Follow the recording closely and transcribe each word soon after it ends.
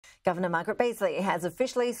Governor Margaret Beazley has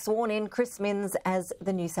officially sworn in Chris Minns as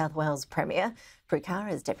the New South Wales Premier, Prue Car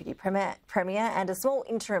as Deputy Premier, and a small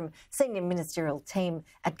interim senior ministerial team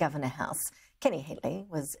at Governor House. Kenny Heatley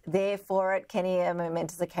was there for it. Kenny, a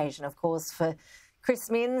momentous occasion, of course, for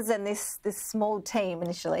Chris Minns and this small team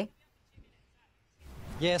initially.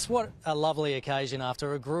 Yes, what a lovely occasion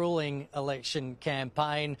after a gruelling election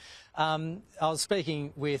campaign. I was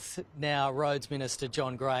speaking with now Roads Minister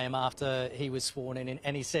John Graham after he was sworn in,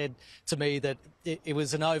 and he said to me that it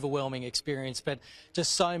was an overwhelming experience, but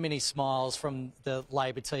just so many smiles from the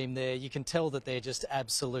Labor team there. You can tell that they're just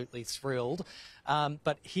absolutely thrilled.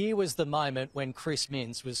 But here was the moment when Chris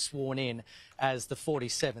Minns was sworn in as the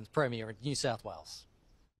 47th Premier of New South Wales.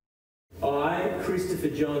 I, Christopher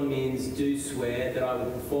John Minns, do swear that I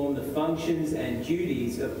will perform the functions and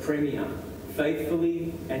duties of Premier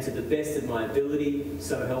faithfully and to the best of my ability,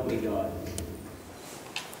 so help me God.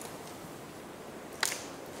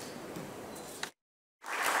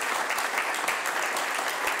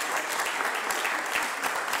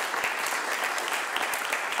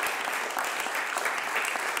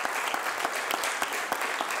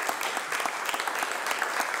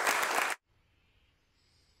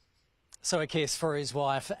 So a kiss for his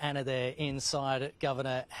wife Anna there inside at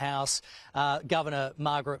Governor House. Governor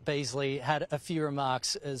Margaret Beazley had a few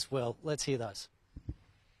remarks as well. Let's hear those.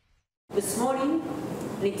 This morning,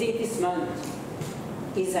 and indeed this moment,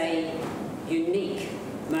 is a unique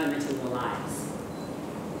moment in your lives.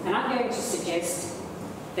 And I'm going to suggest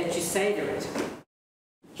that you savour it.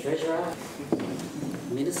 Treasurer,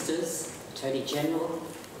 ministers, Attorney General,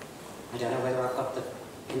 I don't know whether I've got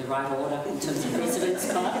in the right order in terms of precedence,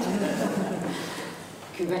 Scott.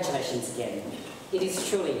 Congratulations again. It is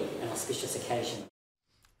truly an auspicious occasion.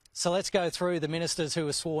 So let's go through the ministers who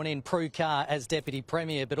were sworn in. Prue Car as Deputy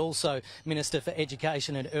Premier, but also Minister for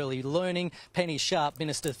Education and Early Learning. Penny Sharp,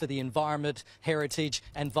 Minister for the Environment, Heritage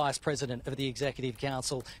and Vice President of the Executive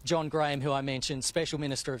Council. John Graham, who I mentioned, Special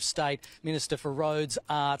Minister of State, Minister for Roads,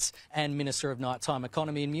 Arts and Minister of Nighttime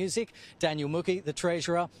Economy and Music. Daniel Mookhey, the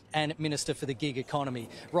Treasurer and Minister for the Gig Economy.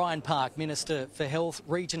 Ryan Park, Minister for Health,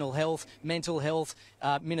 Regional Health, Mental Health,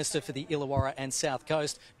 Minister for the Illawarra and South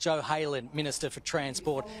Coast. Joe Haylen, Minister for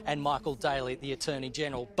Transport, and Michael Daly, the Attorney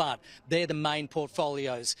General. But they're the main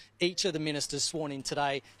portfolios. Each of the ministers sworn in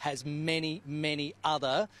today has many, many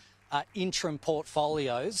other interim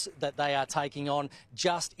portfolios that they are taking on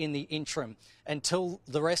just in the interim. Until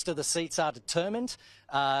the rest of the seats are determined,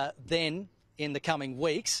 then in the coming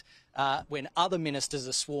weeks, when other ministers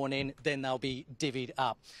are sworn in, then they'll be divvied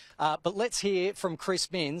up. But let's hear from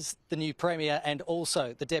Chris Minns, the new Premier, and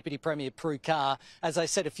also the Deputy Premier, Prue Car, as they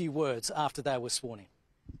said a few words after they were sworn in.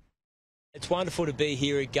 It's wonderful to be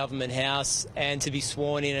here at Government House and to be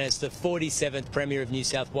sworn in as the 47th Premier of New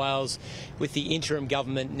South Wales with the interim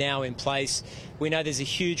government now in place. We know there's a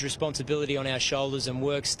huge responsibility on our shoulders and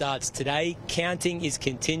work starts today. Counting is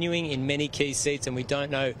continuing in many key seats and we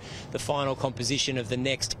don't know the final composition of the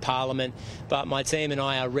next Parliament. But my team and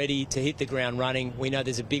I are ready to hit the ground running. We know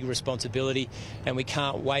there's a big responsibility and we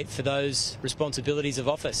can't wait for those responsibilities of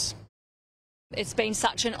office. It's been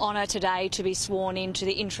such an honour today to be sworn into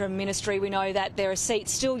the interim ministry. We know that there are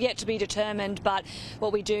seats still yet to be determined, but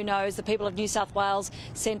what we do know is the people of New South Wales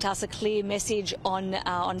sent us a clear message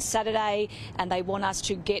on Saturday, and they want us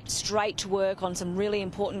to get straight to work on some really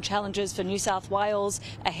important challenges for New South Wales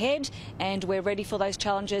ahead, and we're ready for those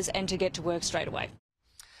challenges and to get to work straight away.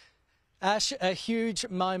 Ash, a huge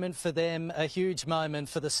moment for them, a huge moment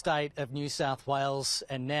for the state of New South Wales,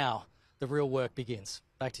 and now the real work begins.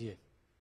 Back to you.